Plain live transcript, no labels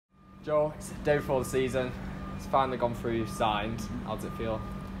Joe, it's the day before the season. It's finally gone through, signed. How does it feel?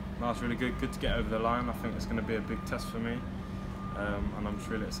 No, it's really good. Good to get over the line. I think it's going to be a big test for me, and I'm just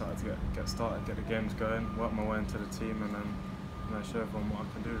really excited to get started, get the games going, work my way into the team, and then show everyone what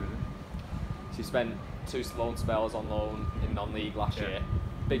I can do. Really. So you spent 2 loan spells on loan in non-league last year.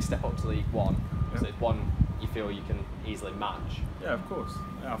 Big step up to League One. Yeah. So it's one you feel you can easily match. Yeah, of course.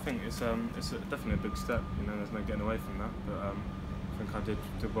 Yeah, I think it's definitely a big step. You know, there's no getting away from that. But I think I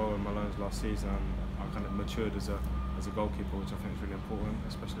did well in my loans last season. And I kind of matured as a goalkeeper, which I think is really important,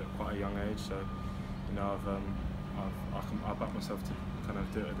 especially at quite a young age. So, you know, I back myself to kind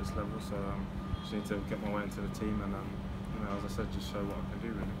of do it at this level. So just need to get my way into the team, and you know, as I said, just show what I can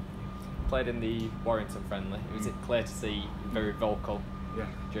do really. Played in the Warrington friendly. Was it clear to see very vocal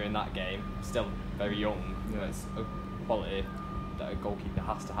during that game? Still very young. Yeah. It's a quality that a goalkeeper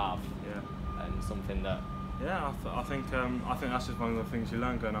has to have. Yeah. And something that. Yeah, I think that's just one of the things you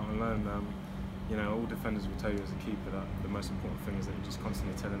learn going out on loan. You know, all defenders will tell you as a keeper that the most important thing is that you're just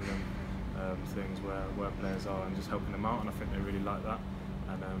constantly telling them things where players are and just helping them out, and I think they really like that.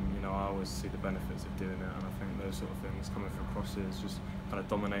 And you know, I always see the benefits of doing it, and I think those sort of things, coming through crosses, just kind of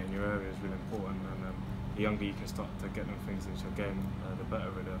dominating your area is really important. And the younger you can start to get them things into your game, the better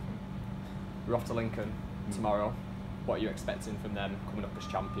really, I think. We're off to Lincoln tomorrow. What are you expecting from them coming up as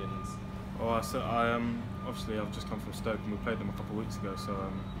champions? Well, obviously I've just come from Stoke and we played them a couple of weeks ago, so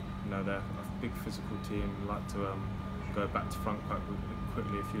you know, they're a big physical team, like to go back to front quite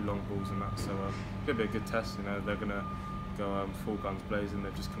quickly, a few long balls and that, so it's going to be a good test. You know, they're going to go full guns blazing.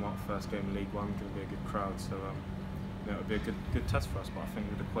 They've just come out first game in League One, going to be a good crowd, so you know, it'll be a good test for us. But I think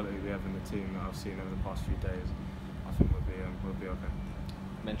with the quality we have in the team that I've seen over the past few days, I think we'll be okay.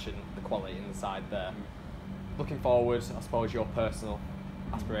 You mentioned the quality in the side there. Looking forward, I suppose your personal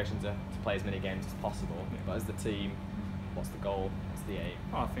aspirations are to play as many games as possible, but as the team, what's the goal? What's the aim?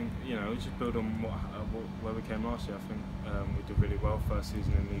 I think, you know, we just build on where we came last year. I think we did really well first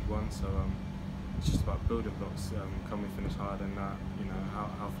season in League One, so it's just about building blocks. Can we finish higher than that? You know,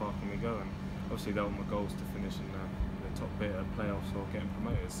 how far can we go? And obviously, that was my goals, to finish in the top bit of playoffs or getting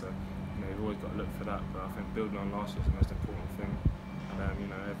promoted. So, you know, you've always got to look for that. But I think building on last year is the most important thing. And you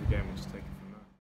know, every game we just take it.